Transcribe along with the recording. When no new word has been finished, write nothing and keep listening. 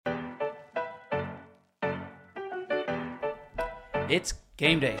It's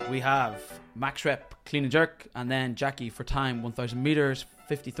game day. We have max rep, clean and jerk, and then Jackie for time, 1,000 meters,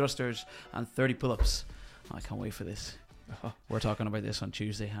 50 thrusters, and 30 pull-ups. I can't wait for this. We're talking about this on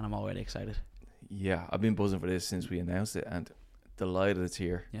Tuesday, and I'm already excited. Yeah, I've been buzzing for this since we announced it, and delighted it's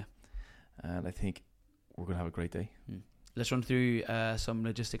here. Yeah. And I think we're going to have a great day. Let's run through some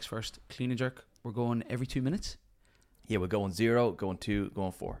logistics first. Clean and jerk, we're going every 2 minutes. Yeah, we're going 0, going 2,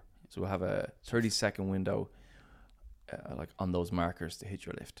 going 4. So we'll have a 30-second window like on those markers to hit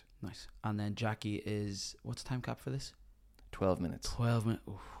your lift. Nice. And then Jackie is, what's the time cap for this? 12 minutes. 12 minutes.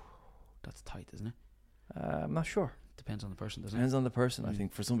 Oof, that's tight, isn't it? I'm not sure. Depends on the person, doesn't Depends on the person. I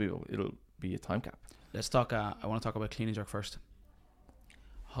think for some people it'll be a time cap. Let's talk, I want to talk about clean and jerk first.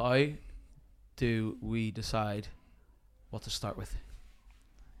 How do we decide what to start with?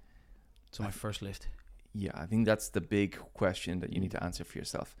 So my first lift. Yeah, I think that's the big question that you need to answer for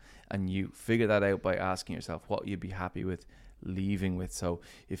yourself. And you figure that out by asking yourself what you'd be happy with leaving with. So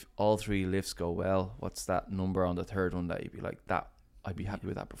if all 3 lifts go well, what's that number on the third one that you'd be like, that I'd be happy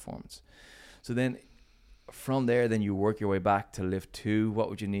with that performance. So then from there, then you work your way back to lift 2. What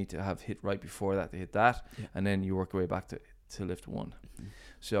would you need to have hit right before that to hit that? Yeah. And then you work your way back to lift 1. Mm-hmm.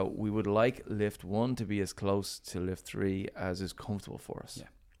 So we would like lift 1 to be as close to lift 3 as is comfortable for us. Yeah.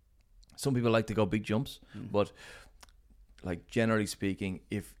 Some people like to go big jumps, but like generally speaking,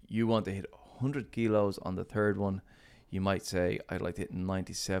 if you want to hit 100 kilos on the third one, you might say, I'd like to hit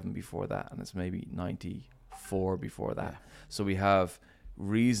 97 before that, and it's maybe 94 before that. Yeah. So we have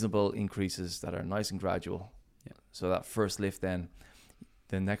reasonable increases that are nice and gradual. Yeah. So that first lift, then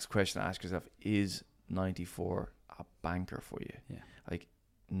the next question to ask yourself, is 94 a banker for you? Yeah. Like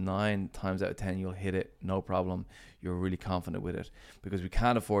 9 times out of 10 you'll hit it, no problem. You're really confident with it, because we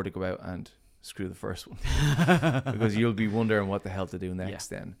can't afford to go out and screw the first one because you'll be wondering what the hell to do next.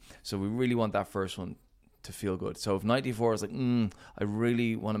 Then so we really want that first one to feel good. So if 94 is like I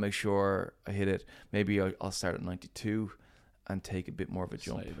really want to make sure I hit it, maybe I'll start at 92 and take a bit more of a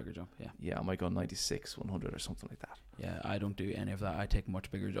jump. Slightly bigger jump. Yeah, I might go 96, 100 or something like that. Yeah, I don't do any of that. I take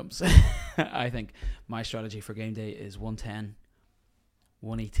much bigger jumps. I think my strategy for game day is 110,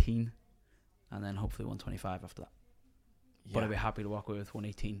 118, and then hopefully 125 after that. Yeah. But I'd be happy to walk away with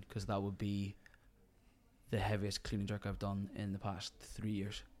 118 because that would be the heaviest clean and jerk I've done in the past 3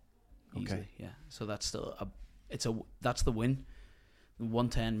 years. Easily. Okay. Yeah. So that's still that's the win.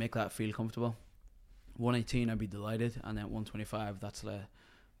 110, make that feel comfortable. 118, I'd be delighted, and then 125, that's the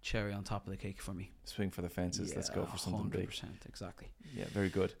cherry on top of the cake for me. Swing for the fences. Yeah, let's go for something 100%, big. Exactly. Yeah, very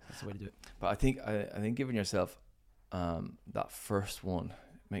good. That's the way to do it. But I think giving yourself that first one,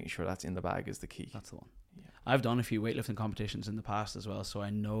 making sure that's in the bag is the key. That's the one. Yeah. I've done a few weightlifting competitions in the past as well, so I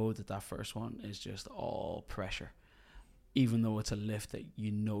know that first one is just all pressure. Even though it's a lift that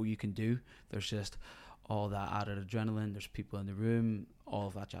you know you can do, there's just all that added adrenaline, there's people in the room, all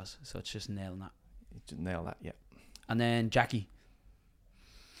of that jazz. So it's just nailing that. You just nail that, yeah. And then Jackie.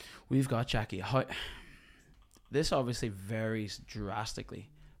 We've got Jackie. This obviously varies drastically,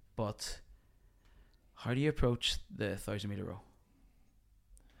 but how do you approach the 1,000 meter row?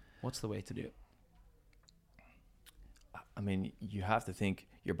 What's the way to do it? I mean, you have to think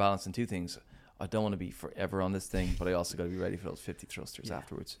you're balancing 2 things. I don't want to be forever on this thing, but I also got to be ready for those 50 thrusters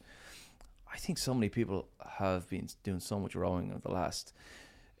afterwards. I think so many people have been doing so much rowing over the last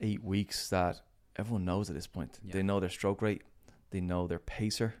 8 weeks that everyone knows at this point. Yeah. They know their stroke rate. They know their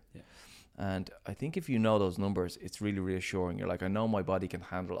pacer. Yeah. And I think if you know those numbers, it's really reassuring. You're like, I know my body can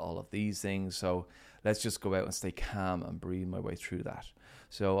handle all of these things, so let's just go out and stay calm and breathe my way through that.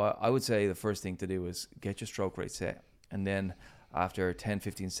 So I would say the first thing to do is get your stroke rate set. And then after 10,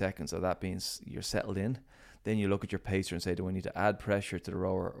 15 seconds of that being you're settled in, then you look at your pacer and say, do I need to add pressure to the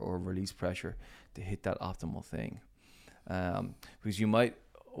rower or release pressure to hit that optimal thing? Because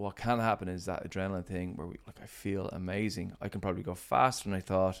what can happen is that adrenaline thing where I feel amazing. I can probably go faster than I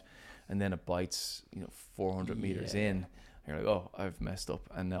thought, and then it bites 400 meters in. You're like, oh, I've messed up,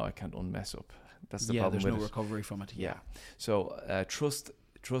 and now I can't unmess up. That's the problem. There's no recovery from it. Yeah. So trust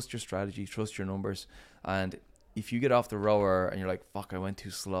your strategy, trust your numbers, and if you get off the rower and you're like, fuck, I went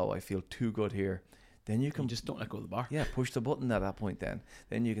too slow, I feel too good here, then you can just don't let go of the bar. Yeah, push the button at that point.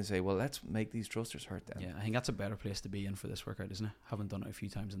 Then you can say, well, let's make these thrusters hurt then. Yeah, I think that's a better place to be in for this workout, isn't it? Haven't done it a few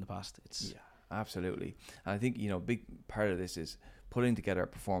times in the past. Yeah, absolutely. And I think big part of this is putting together a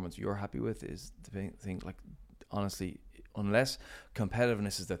performance you're happy with is the thing. Like, honestly, unless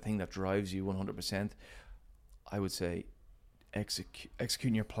competitiveness is the thing that drives you 100%, I would say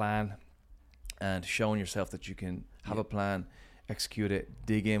executing your plan and showing yourself that you can have a plan, execute it,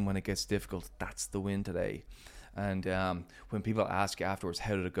 dig in when it gets difficult. That's the win today. And when people ask you afterwards,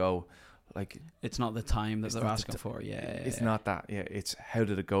 how did it go? like It's not the time that It's they're not the asking for. Yeah, it's yeah. not that. Yeah, it's how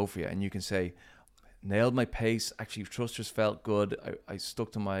did it go for you? And you can say, nailed my pace. Actually, thrusters felt good. I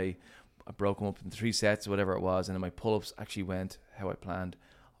stuck to I broke them up in 3 sets, whatever it was, and then my pull-ups actually went how I planned.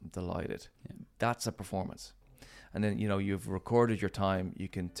 I'm delighted. Yeah. That's a performance. And then, you've recorded your time. You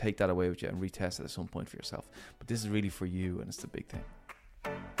can take that away with you and retest it at some point for yourself. But this is really for you, and it's the big thing.